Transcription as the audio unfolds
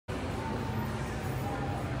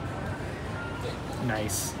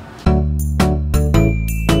Nice.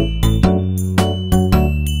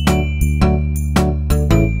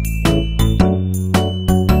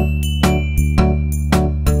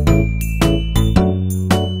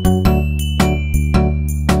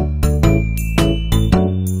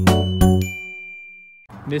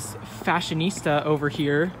 This fashionista over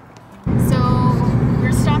here. So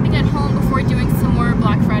we're stopping at home before doing some more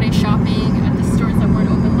Black Friday shopping at the stores that weren't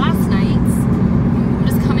open last night. I'm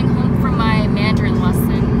just coming home from my Mandarin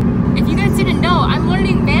lesson. If you guys didn't know, I'm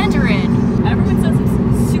learning Mandarin. Everyone says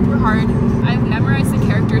it's super hard. I've memorized the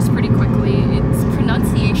characters pretty quickly. It's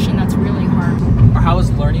pronunciation that's really hard. How is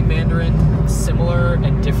learning Mandarin similar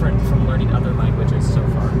and different from learning other languages so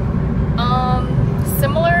far?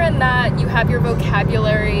 Similar in that you have your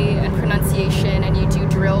vocabulary and pronunciation and you do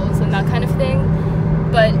drills and that kind of thing.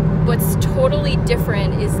 But what's totally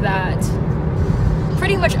different is that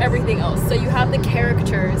pretty much everything else. So you have the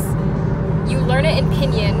characters, you learn it in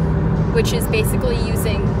pinyin, which is basically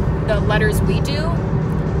using the letters we do,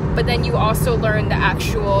 but then you also learn the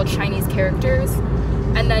actual Chinese characters.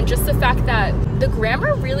 And then just the fact that the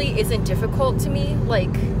grammar really isn't difficult to me. Like,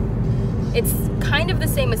 it's kind of the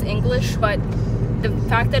same as English, but the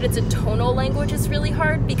fact that it's a tonal language is really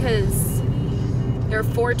hard because there are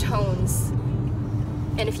 4 tones,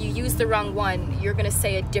 and if you use the wrong one, you're gonna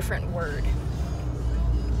say a different word.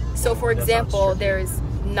 So for example, there's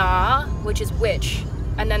na, which is which,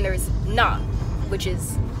 and then there's na, which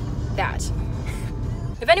is that.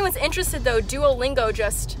 If anyone's interested though, Duolingo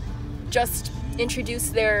just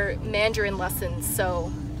introduced their Mandarin lessons,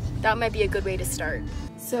 so that might be a good way to start.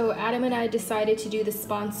 So Adam and I decided to do the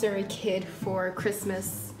sponsor a kid for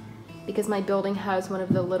Christmas because my building has one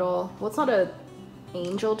of the little, well, it's not a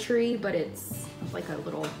angel tree, but it's like a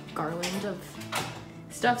little garland of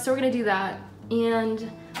stuff. So we're gonna do that. And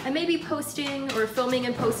I may be posting or filming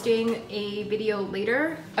and posting a video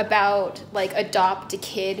later about like adopt a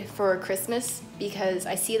kid for Christmas because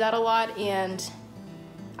I see that a lot, and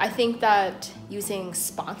I think that using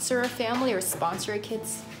sponsor a family or sponsor a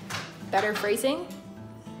kid's better phrasing.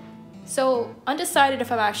 So undecided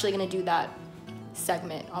if I'm actually gonna do that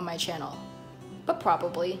segment on my channel, but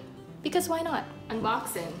probably, because why not?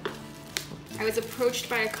 Unboxing. I was approached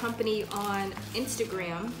by a company on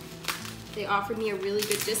Instagram. They offered me a really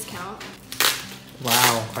good discount.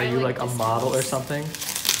 Wow, are you like a model or something?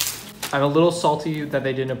 I'm a little salty that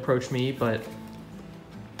they didn't approach me, but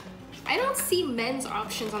I don't see men's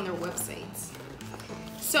options on their websites.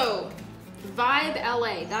 So, Vibe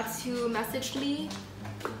LA, that's who messaged me.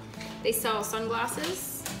 They sell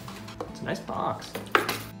sunglasses. it's a nice box.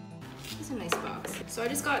 It's a nice box. So I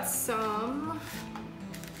just got some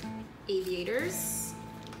aviators.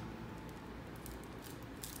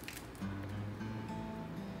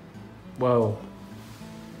 Whoa.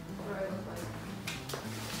 What do I look like?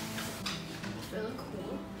 They look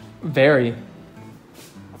cool. Very.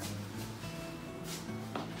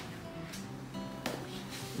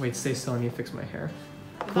 Wait, stay still, I need to fix my hair.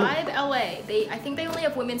 Cool. Vibe LA, I think they only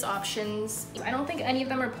have women's options. I don't think any of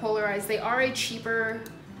them are polarized. They are a cheaper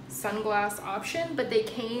sunglass option, but they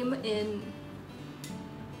came in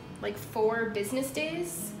like 4 business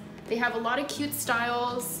days. They have a lot of cute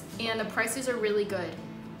styles and the prices are really good.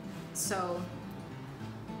 So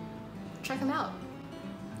check them out.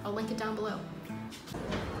 I'll link it down below.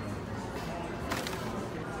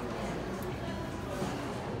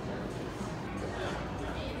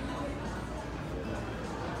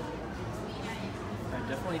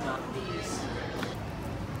 Definitely not these.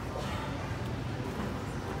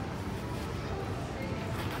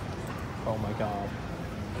 Oh my god.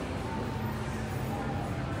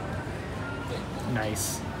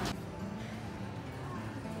 Nice.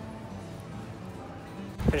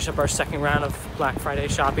 Finish up our second round of Black Friday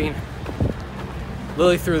shopping.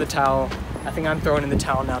 Lily threw the towel. I think I'm throwing in the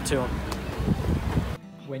towel now too.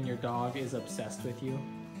 When your dog is obsessed with you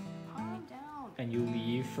Calm down. and you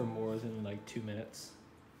leave for more than like 2 minutes.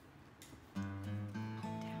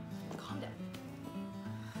 Calm down.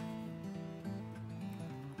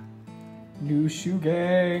 New shoe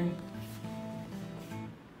gang.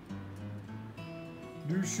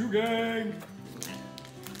 New shoe gang.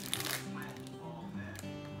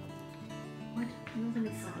 What? You don't think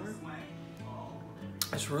it's sour?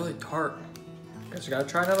 It's really tart. Guess we gotta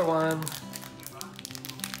try another one.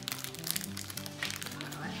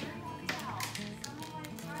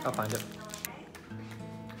 I'll find it.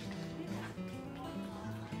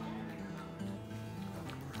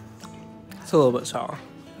 It's a little bit sour.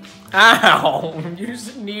 Ow! You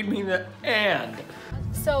just need me to end.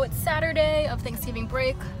 So it's Saturday of Thanksgiving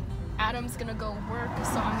break. Adam's gonna go work,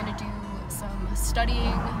 so I'm gonna do some studying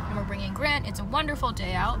and we're bringing Grant. It's a wonderful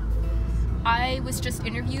day out. I was just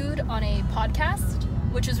interviewed on a podcast,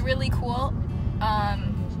 which is really cool.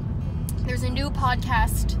 There's a new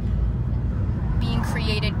podcast being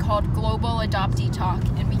created called Global Adoptee Talk,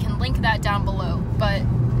 and we can link that down below. But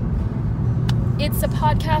it's a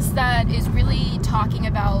podcast that is really talking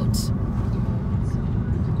about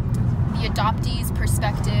the adoptees'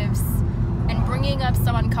 perspectives and bringing up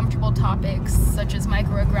some uncomfortable topics such as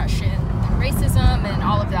microaggression and racism and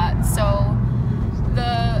all of that. So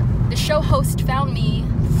the show host found me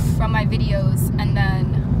from my videos and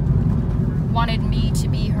then wanted me to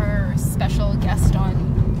be her special guest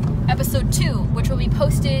on episode 2, which will be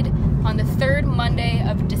posted on the 3rd Monday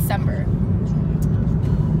of December.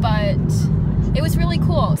 But it was really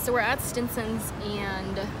cool. So we're at Stinson's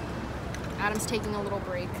and Adam's taking a little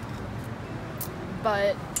break.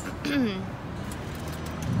 But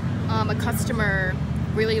a customer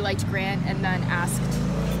really liked Grant and then asked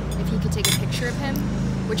if he could take a picture of him,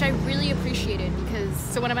 which I really appreciated because,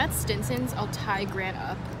 so when I'm at Stinson's, I'll tie Grant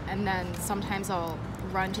up and then sometimes I'll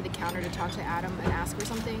run to the counter to talk to Adam and ask for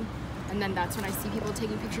something, and then that's when I see people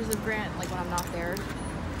taking pictures of Grant, like when I'm not there,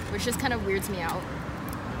 which just kind of weirds me out.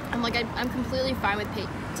 I'm like, I'm completely fine with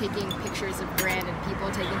taking pictures of Grant and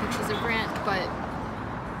people taking pictures of Grant, but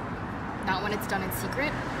not when it's done in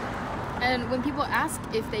secret. And when people ask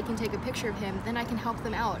if they can take a picture of him, then I can help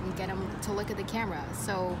them out and get them to look at the camera.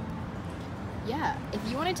 So yeah, if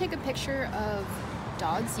you want to take a picture of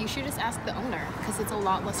dogs, you should just ask the owner because it's a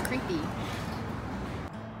lot less creepy.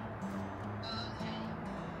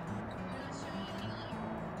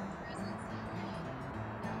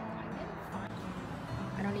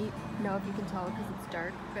 I don't know if you can tell because it's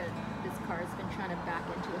dark, but this car's been trying to back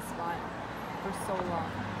into a spot for so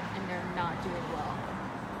long and they're not doing well.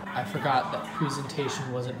 I forgot that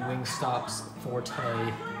presentation wasn't Wingstop's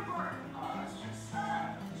forte.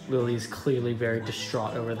 Lily's clearly very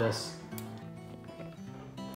distraught over this.